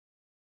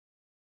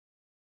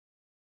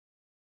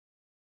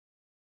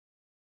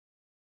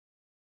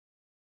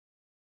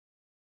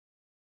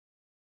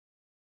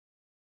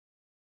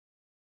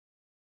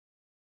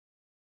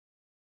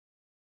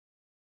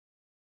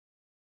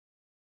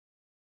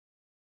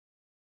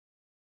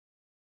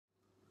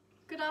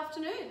Good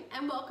afternoon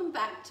and welcome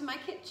back to my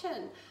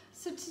kitchen.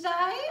 So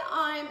today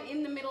I'm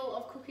in the middle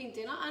of cooking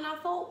dinner and I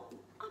thought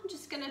I'm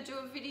just going to do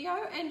a video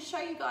and show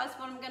you guys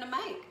what I'm going to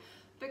make,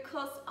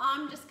 because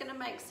I'm just going to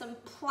make some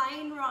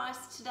plain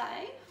rice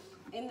today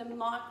in the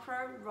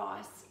micro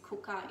rice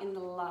cooker in the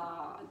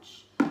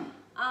large.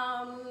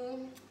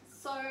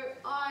 So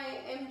I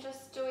am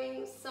just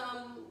doing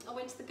I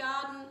went to the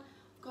garden,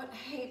 got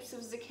heaps of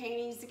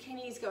zucchini.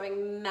 Zucchini is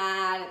going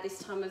mad at this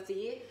time of the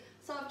year.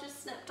 So I've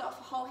just snapped off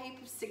a whole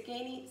heap of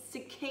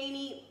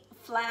zucchini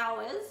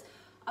flowers.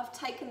 I've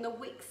taken the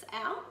wicks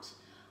out,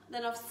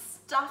 then I've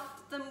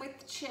stuffed them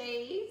with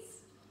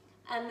cheese,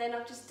 and then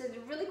I've just did a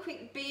really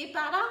quick beer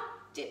batter,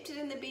 dipped it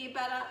in the beer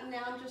batter, and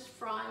now I'm just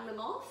frying them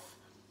off.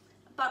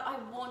 But I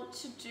want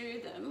to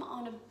do them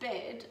on a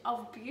bed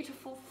of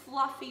beautiful,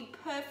 fluffy,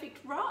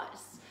 perfect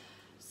rice.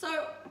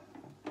 So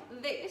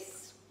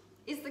this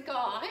is the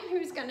guy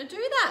who's going to do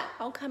that.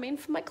 I'll come in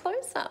for my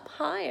close-up.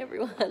 Hi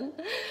everyone.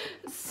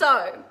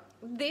 So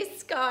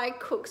this guy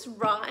cooks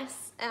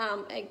rice,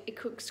 it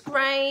cooks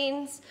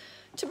grains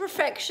to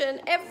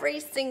perfection every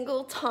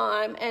single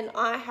time, and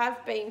I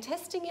have been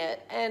testing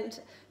it, and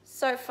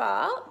so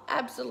far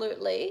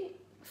absolutely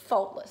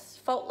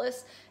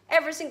faultless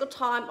every single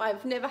time.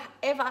 I've never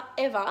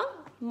ever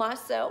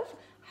myself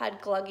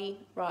had gluggy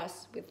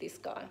rice with this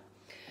guy.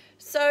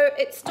 So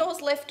it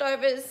stores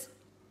leftovers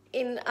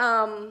in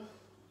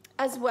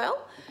as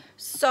well,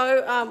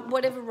 so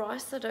whatever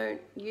rice I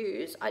don't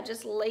use, I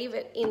just leave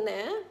it in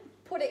there,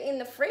 put it in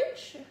the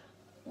fridge.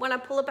 When I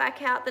pull it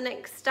back out the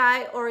next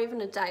day, or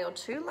even a day or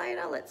two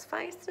later, let's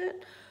face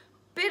it,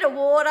 bit of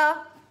water,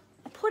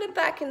 put it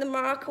back in the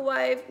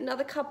microwave,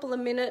 another couple of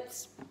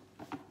minutes,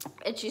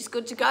 it's just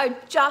good to go,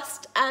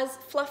 just as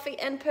fluffy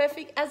and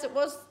perfect as it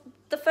was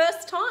the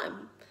first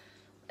time.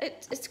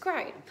 It's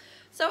great.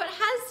 So it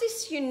has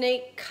this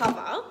unique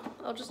cover.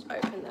 I'll just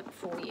open that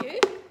for you.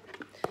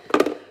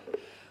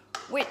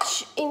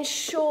 Which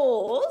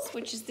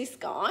is this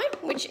guy,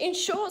 which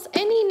ensures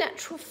any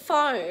natural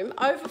foam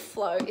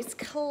overflow is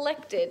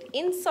collected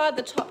inside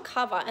the top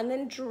cover and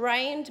then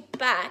drained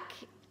back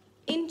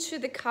into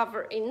the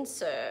cover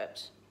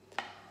insert.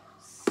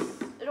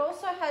 It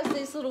also has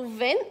these little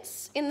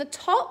vents in the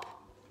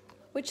top,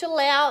 which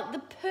allow the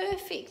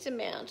perfect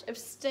amount of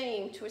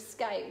steam to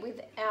escape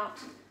without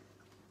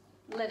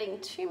letting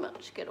too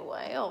much get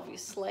away,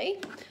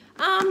 obviously.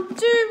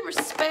 Do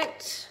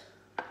respect,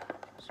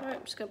 sorry,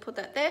 I'm just going to put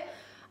that there.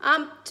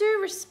 Do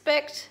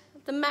respect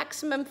the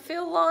maximum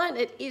fill line.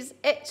 It is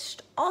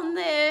etched on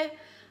there,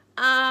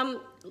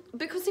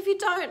 because if you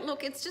don't,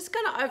 look, it's just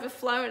going to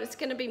overflow and it's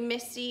going to be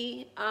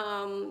messy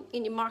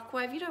in your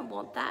microwave. You don't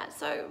want that.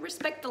 So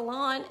respect the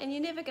line, and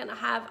you're never going to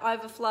have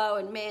overflow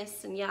and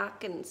mess and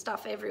yuck and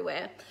stuff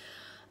everywhere.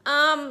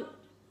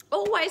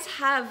 Always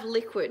have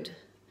liquid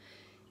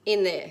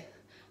in there.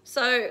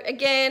 So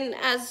again,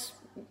 as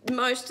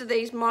most of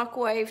these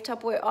microwave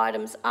Tupperware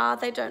items are,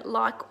 they don't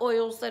like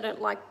oils, they don't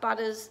like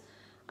butters,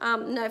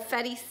 no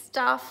fatty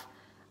stuff,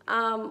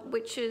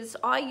 which is,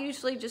 I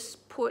usually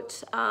just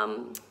put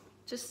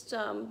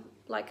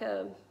like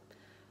a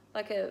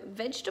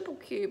vegetable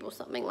cube or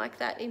something like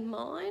that in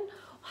mine.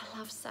 I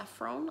love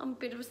saffron. I'm a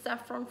bit of a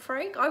saffron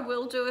freak. I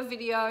will do a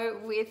video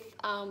with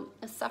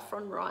a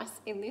saffron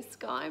rice in this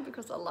guy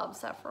because I love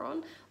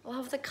saffron. I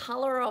love the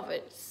color of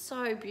it. It's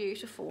so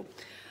beautiful.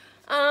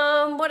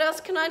 What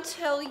else can I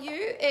tell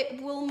you? It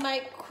will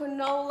make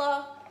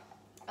quinola,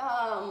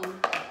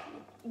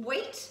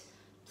 wheat,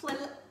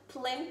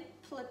 polenta,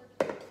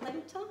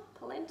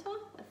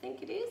 I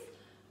think it is,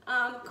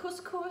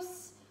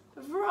 couscous,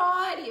 a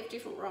variety of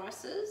different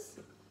rices.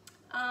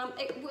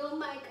 It will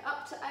make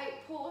up to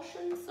 8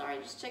 portions. Sorry,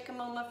 just checking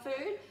on my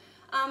food.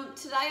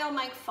 Today I'll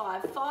make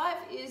 5. 5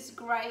 is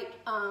great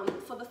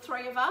for the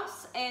 3 of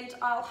us, and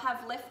I'll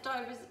have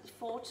leftovers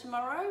for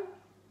tomorrow,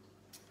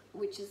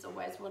 which is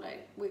always what I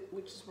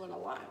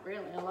like,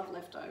 really. I love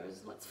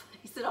leftovers, let's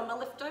face it, I'm a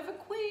leftover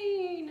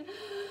queen.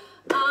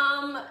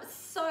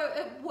 So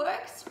it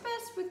works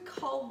best with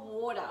cold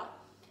water,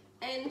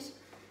 and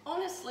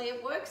honestly,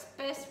 it works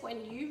best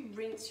when you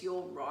rinse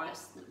your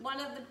rice. One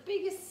of the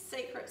biggest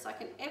secrets I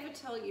can ever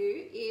tell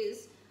you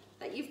is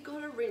that you've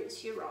got to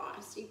rinse your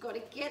rice. You've got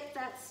to get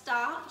that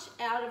starch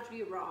out of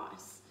your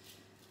rice.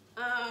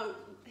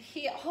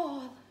 Here,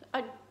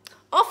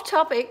 off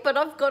topic, but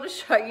I've got to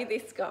show you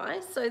this,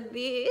 guys. So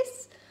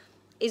this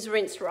is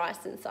rinsed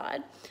rice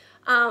inside,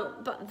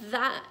 but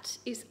that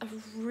is a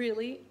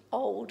really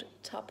old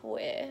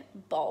Tupperware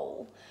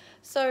bowl.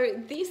 So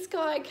this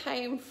guy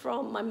came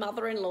from my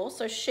mother-in-law,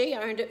 so she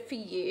owned it for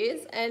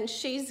years, and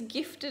she's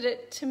gifted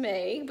it to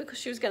me because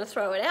she was going to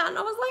throw it out, and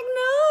I was like,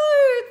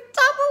 no,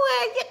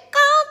 Tupperware, you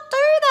can't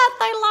do that,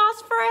 they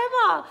last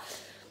forever.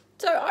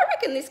 So I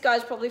reckon this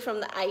guy's probably from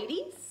the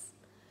 80s,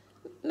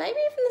 maybe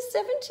even the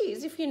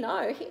 70s, if you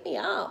know, hit me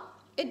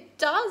up. It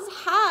does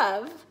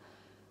have,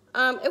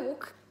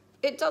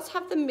 it does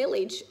have the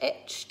millage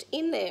etched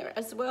in there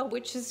as well,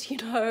 which is, you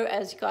know,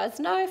 as you guys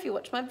know, if you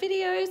watch my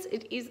videos,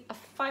 it is a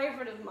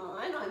favourite of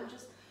mine. I'm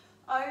just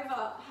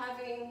over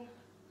having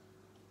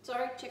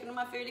Sorry, checking on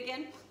my food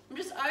again. I'm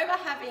just over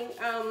having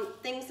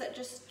things that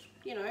just,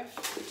 you know,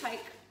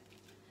 take,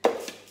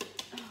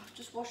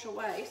 just wash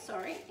away,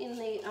 sorry, in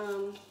the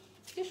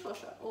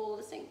dishwasher or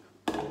the sink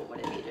or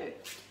whatever you do.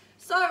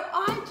 So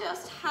I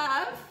just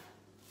have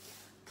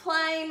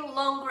plain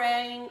long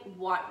grain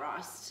white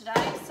rice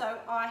today. So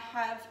I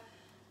have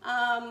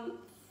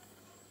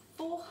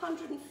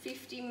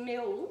 450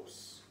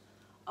 mils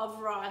of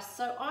rice.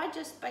 So I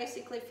just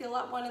basically fill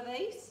up one of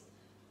these,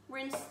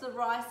 rinse the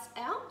rice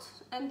out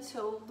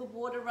until the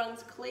water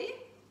runs clear,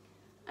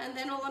 and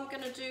then all I'm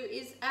going to do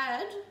is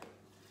add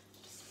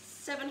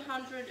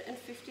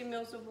 750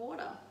 mils of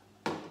water.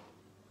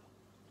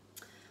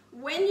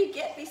 When you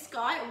get this,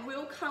 guy, it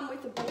will come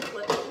with a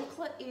booklet. The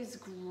booklet is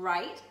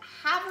great.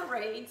 Have a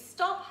read.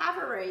 Stop,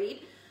 have a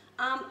read.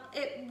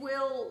 It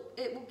will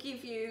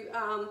give you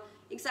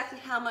exactly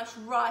how much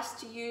rice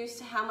to use,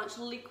 to how much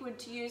liquid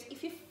to use.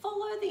 If you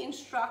follow the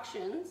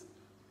instructions,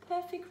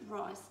 perfect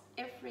rice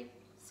every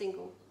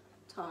single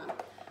time.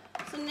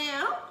 So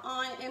now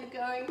I am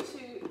going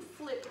to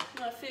flip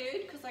my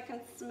food because I can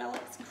smell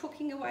it's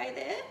cooking away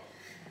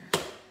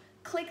there.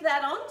 Click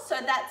that on, so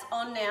that's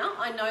on now.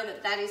 I know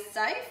that that is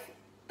safe.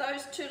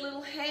 Those two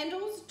little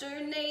handles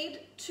do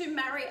need to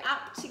marry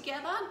up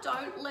together.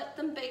 Don't let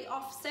them be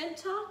off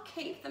center.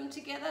 Keep them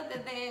together.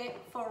 They're there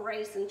for a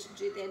reason, to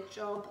do their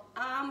job.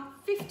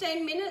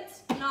 15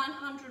 minutes,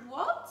 900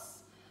 watts.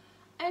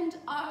 And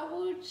I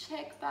will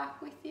check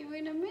back with you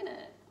in a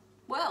minute.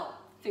 Well,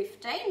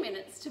 15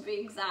 minutes to be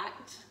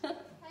exact.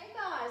 Hey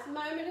guys,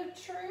 moment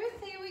of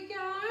truth. Here we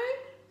go.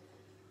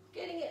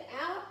 Getting it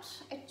out.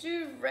 I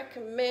do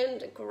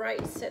recommend a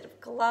great set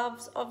of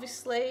gloves,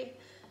 obviously.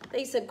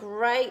 These are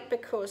great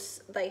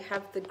because they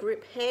have the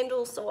grip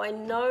handle, so I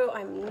know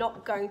I'm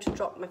not going to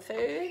drop my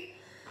food.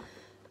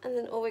 And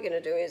then all we're going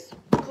to do is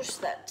push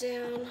that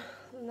down,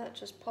 and that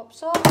just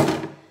pops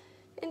off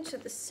into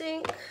the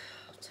sink.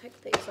 I'll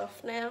take these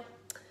off now.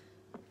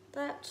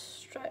 That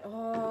straight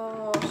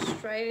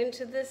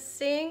into the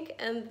sink,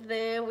 and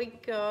there we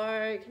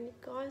go. Can you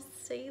guys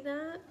see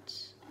that?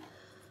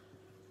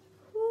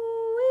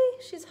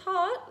 Ooh-wee, she's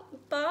hot,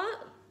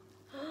 but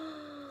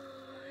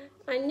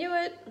I knew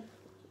it.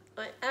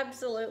 I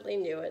absolutely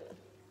knew it.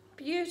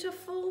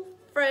 Beautiful,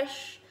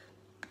 fresh,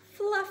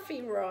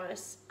 fluffy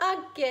rice.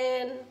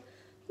 Again,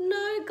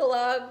 no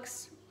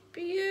glugs,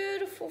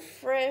 beautiful,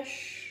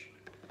 fresh.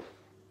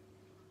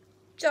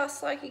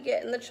 Just like you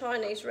get in the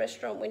Chinese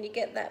restaurant when you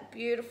get that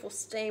beautiful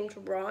steamed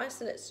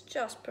rice, and it's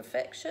just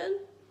perfection.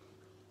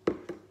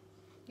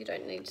 You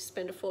don't need to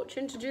spend a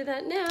fortune to do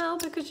that now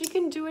because you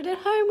can do it at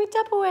home with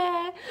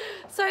Tupperware.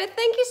 So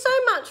thank you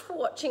so much for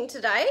watching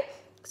today.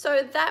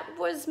 So that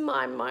was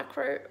my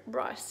micro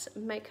rice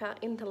maker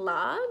in the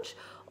large.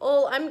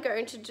 All I'm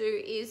going to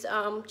do is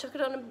chuck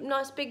it on a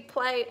nice big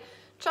plate,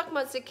 chuck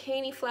my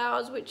zucchini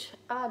flowers, which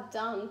are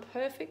done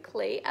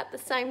perfectly at the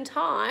same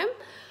time,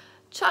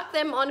 chuck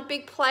them on a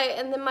big plate,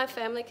 and then my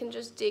family can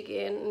just dig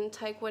in and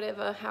take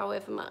whatever,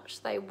 however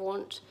much they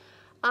want.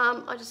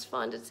 I just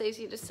find it's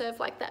easier to serve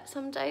like that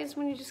some days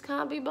when you just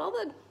can't be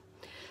bothered.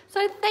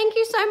 So thank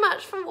you so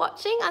much for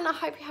watching, and I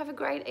hope you have a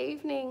great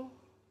evening.